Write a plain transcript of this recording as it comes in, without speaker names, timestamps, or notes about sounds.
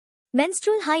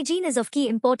Menstrual hygiene is of key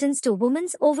importance to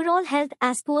women's overall health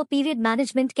as poor period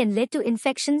management can lead to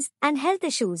infections and health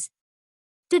issues.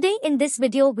 Today in this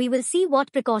video we will see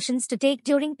what precautions to take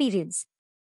during periods.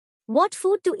 What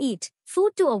food to eat,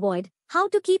 food to avoid, how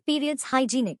to keep periods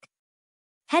hygienic.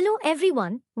 Hello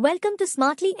everyone, welcome to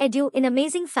Smartlyedu in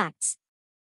Amazing Facts.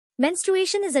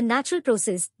 Menstruation is a natural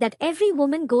process that every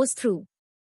woman goes through.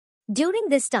 During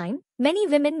this time, many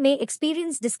women may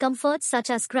experience discomforts such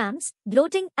as cramps,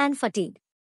 bloating, and fatigue.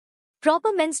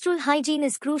 Proper menstrual hygiene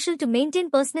is crucial to maintain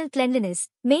personal cleanliness,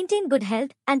 maintain good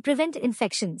health, and prevent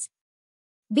infections.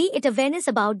 Be it awareness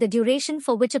about the duration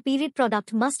for which a period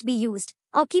product must be used,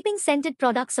 or keeping scented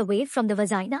products away from the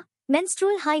vagina,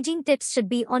 menstrual hygiene tips should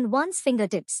be on one's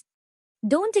fingertips.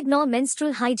 Don't ignore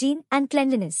menstrual hygiene and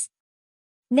cleanliness.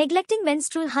 Neglecting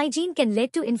menstrual hygiene can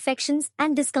lead to infections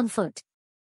and discomfort.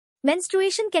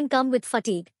 Menstruation can come with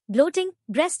fatigue, bloating,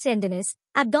 breast tenderness,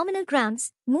 abdominal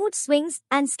cramps, mood swings,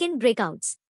 and skin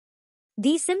breakouts.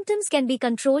 These symptoms can be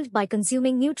controlled by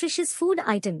consuming nutritious food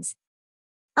items.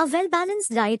 A well-balanced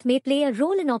diet may play a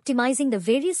role in optimizing the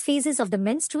various phases of the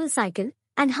menstrual cycle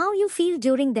and how you feel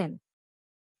during them.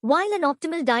 While an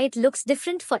optimal diet looks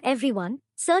different for everyone,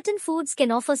 certain foods can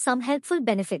offer some helpful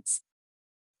benefits.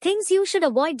 Things you should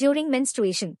avoid during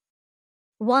menstruation.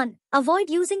 1. Avoid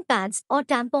using pads or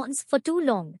tampons for too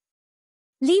long.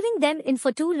 Leaving them in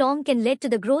for too long can lead to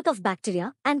the growth of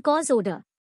bacteria and cause odor.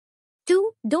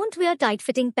 2. Don't wear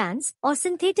tight-fitting pants or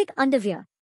synthetic underwear.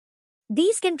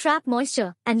 These can trap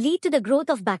moisture and lead to the growth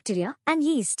of bacteria and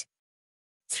yeast.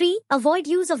 3. Avoid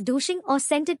use of douching or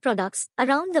scented products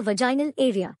around the vaginal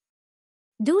area.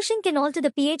 Douching can alter the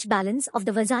pH balance of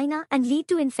the vagina and lead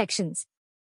to infections.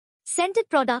 Scented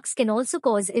products can also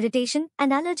cause irritation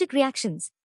and allergic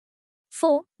reactions.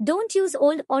 4. Don't use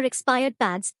old or expired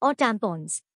pads or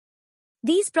tampons.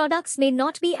 These products may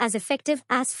not be as effective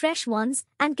as fresh ones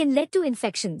and can lead to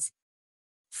infections.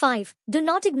 5. Do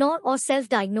not ignore or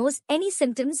self-diagnose any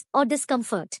symptoms or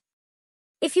discomfort.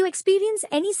 If you experience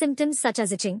any symptoms such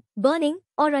as itching, burning,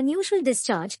 or unusual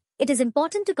discharge, it is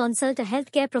important to consult a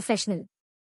healthcare professional.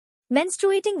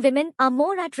 Menstruating women are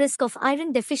more at risk of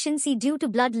iron deficiency due to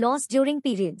blood loss during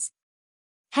periods.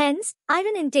 Hence,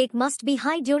 iron intake must be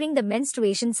high during the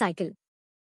menstruation cycle.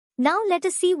 Now let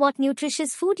us see what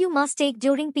nutritious food you must take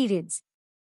during periods.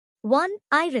 1.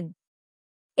 Iron.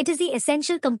 It is the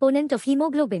essential component of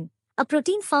hemoglobin, a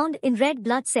protein found in red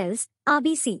blood cells,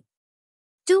 RBC.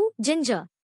 2. Ginger.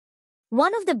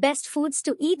 One of the best foods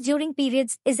to eat during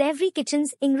periods is every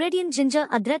kitchen's ingredient ginger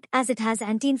adrak, as it has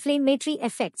anti-inflammatory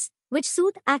effects, which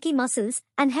soothe achy muscles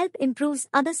and help improve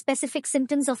other specific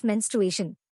symptoms of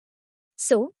menstruation.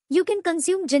 So, you can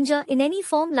consume ginger in any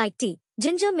form like tea,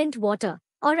 ginger mint water,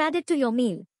 or add it to your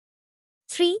meal.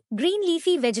 3. Green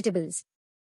leafy vegetables.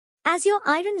 As your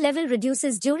iron level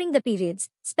reduces during the periods,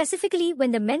 specifically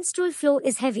when the menstrual flow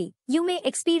is heavy, you may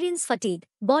experience fatigue,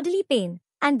 bodily pain,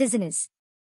 and dizziness.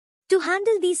 To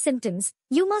handle these symptoms,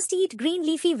 you must eat green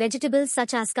leafy vegetables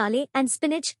such as kale and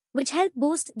spinach, which help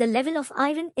boost the level of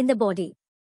iron in the body.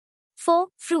 4.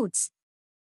 Fruits.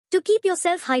 To keep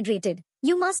yourself hydrated,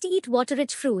 you must eat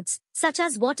water-rich fruits, such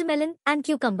as watermelon and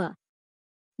cucumber.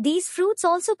 These fruits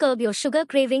also curb your sugar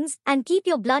cravings and keep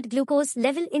your blood glucose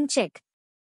level in check.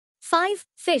 5.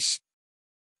 Fish.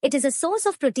 It is a source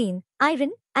of protein,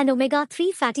 iron, and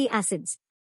omega-3 fatty acids.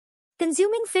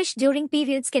 Consuming fish during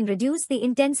periods can reduce the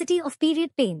intensity of period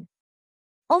pain.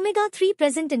 Omega-3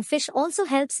 present in fish also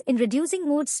helps in reducing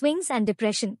mood swings and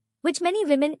depression, which many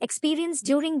women experience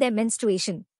during their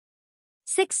menstruation.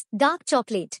 6. Dark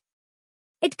chocolate.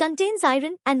 It contains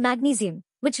iron and magnesium,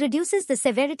 which reduces the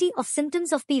severity of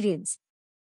symptoms of periods.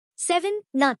 7.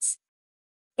 Nuts.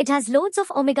 It has loads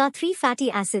of omega-3 fatty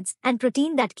acids and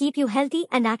protein that keep you healthy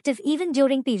and active even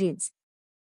during periods.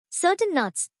 Certain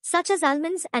nuts, such as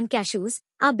almonds and cashews,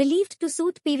 are believed to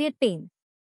soothe period pain.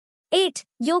 8.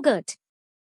 Yogurt.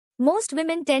 Most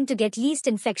women tend to get yeast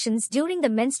infections during the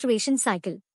menstruation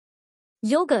cycle.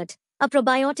 Yogurt, a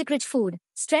probiotic-rich food,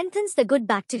 strengthens the good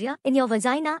bacteria in your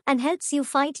vagina and helps you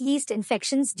fight yeast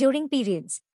infections during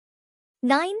periods.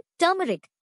 9. Turmeric.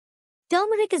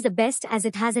 Turmeric is the best as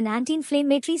it has an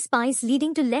anti-inflammatory spice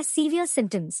leading to less severe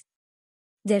symptoms.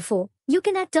 Therefore, you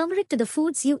can add turmeric to the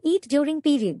foods you eat during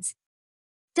periods.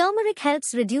 Turmeric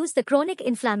helps reduce the chronic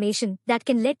inflammation that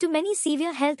can lead to many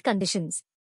severe health conditions.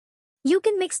 You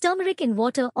can mix turmeric in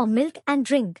water or milk and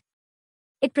drink.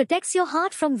 It protects your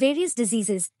heart from various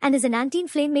diseases and is an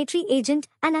anti-inflammatory agent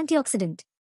and antioxidant.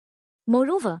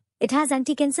 Moreover, it has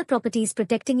anti-cancer properties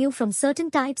protecting you from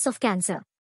certain types of cancer.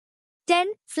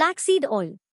 10. Flaxseed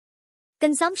oil.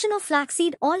 Consumption of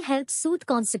flaxseed oil helps soothe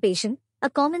constipation, a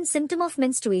common symptom of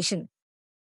menstruation.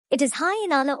 It is high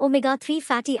in all omega-3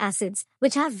 fatty acids,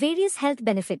 which have various health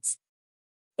benefits.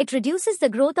 It reduces the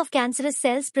growth of cancerous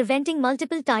cells, preventing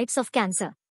multiple types of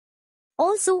cancer.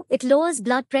 Also, it lowers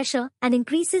blood pressure and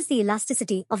increases the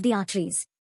elasticity of the arteries.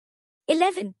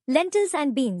 11. Lentils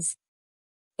and beans.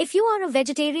 If you are a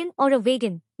vegetarian or a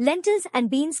vegan, lentils and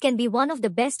beans can be one of the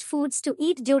best foods to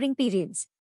eat during periods.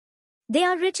 They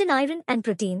are rich in iron and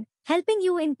protein, helping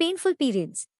you in painful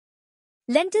periods.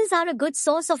 Lentils are a good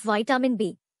source of vitamin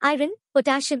B, iron,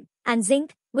 potassium, and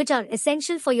zinc, which are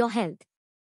essential for your health.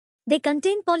 They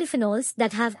contain polyphenols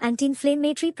that have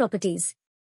anti-inflammatory properties.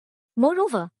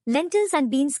 Moreover, lentils and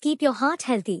beans keep your heart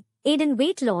healthy, aid in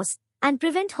weight loss, and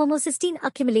prevent homocysteine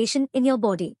accumulation in your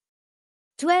body.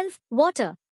 12.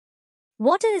 Water.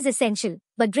 Water is essential,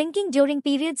 but drinking during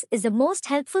periods is the most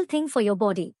helpful thing for your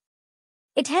body.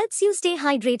 It helps you stay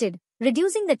hydrated,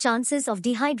 reducing the chances of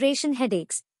dehydration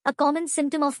headaches, a common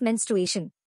symptom of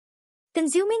menstruation.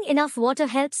 Consuming enough water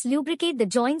helps lubricate the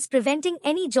joints, preventing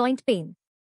any joint pain.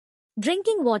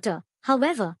 Drinking water,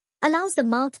 however, allows the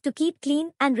mouth to keep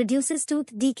clean and reduces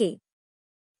tooth decay.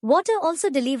 Water also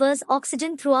delivers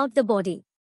oxygen throughout the body.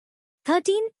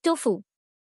 13. Tofu.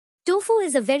 Tofu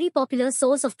is a very popular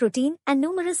source of protein and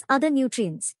numerous other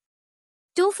nutrients.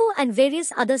 Tofu and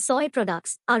various other soy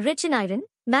products are rich in iron,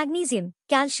 magnesium,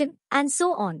 calcium, and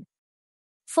so on.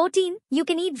 14. You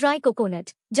can eat dry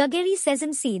coconut, jaggery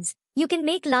sesame seeds. You can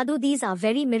make laddu. These are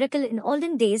very miracle in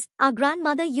olden days our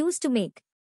grandmother used to make.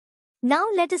 Now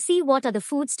let us see what are the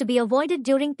foods to be avoided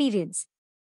during periods.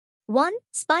 1.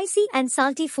 Spicy and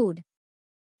salty food.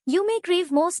 You may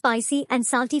crave more spicy and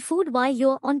salty food while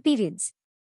you're on periods.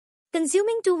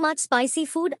 Consuming too much spicy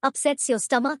food upsets your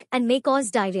stomach and may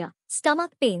cause diarrhea,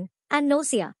 stomach pain, and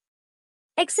nausea.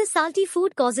 Excess salty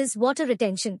food causes water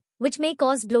retention, which may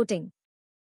cause bloating.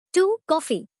 2.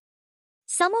 Coffee.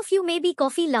 Some of you may be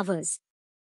coffee lovers.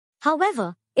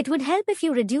 However, it would help if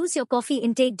you reduce your coffee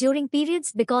intake during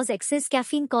periods because excess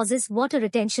caffeine causes water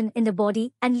retention in the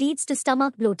body and leads to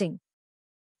stomach bloating.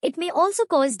 It may also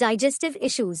cause digestive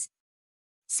issues.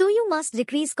 So you must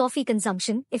decrease coffee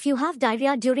consumption if you have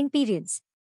diarrhea during periods.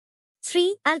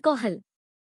 3. Alcohol.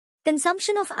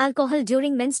 Consumption of alcohol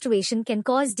during menstruation can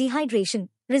cause dehydration,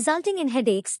 resulting in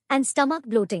headaches and stomach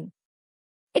bloating.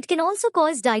 It can also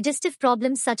cause digestive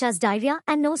problems such as diarrhea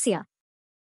and nausea.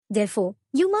 Therefore,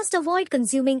 you must avoid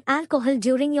consuming alcohol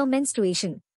during your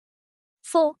menstruation.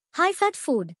 4. High-fat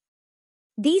food.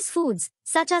 These foods,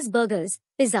 such as burgers,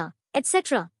 pizza,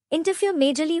 etc., interfere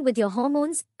majorly with your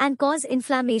hormones and cause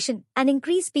inflammation and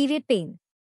increase period pain.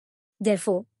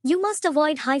 Therefore, you must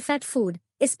avoid high-fat food,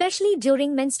 especially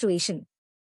during menstruation.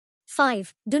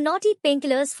 5. Do not eat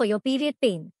painkillers for your period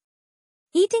pain.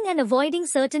 Eating and avoiding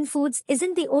certain foods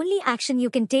isn't the only action you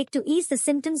can take to ease the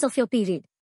symptoms of your period.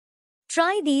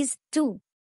 Try these, too.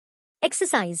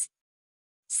 Exercise.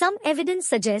 Some evidence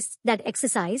suggests that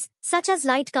exercise, such as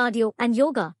light cardio and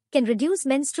yoga, can reduce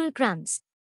menstrual cramps.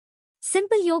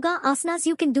 Simple yoga asanas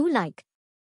you can do like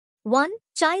 1.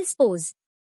 Child's pose.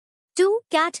 2.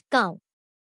 Cat-cow.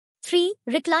 3.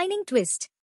 Reclining twist.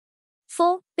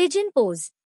 4. Pigeon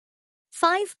pose.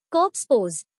 5. Corpse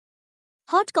pose.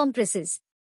 Hot compresses.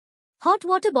 Hot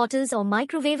water bottles or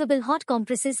microwavable hot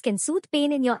compresses can soothe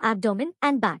pain in your abdomen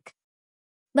and back.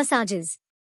 Massages.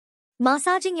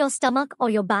 Massaging your stomach or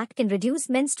your back can reduce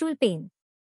menstrual pain.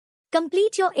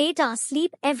 Complete your 8-hour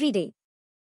sleep every day.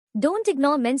 Don't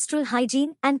ignore menstrual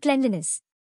hygiene and cleanliness.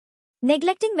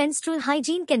 Neglecting menstrual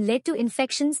hygiene can lead to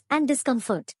infections and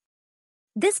discomfort.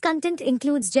 This content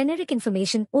includes generic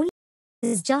information only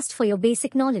is just for your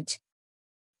basic knowledge.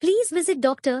 Please visit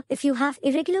doctor if you have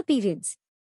irregular periods.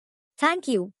 Thank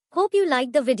you. Hope you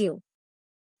liked the video.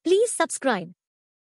 Please subscribe.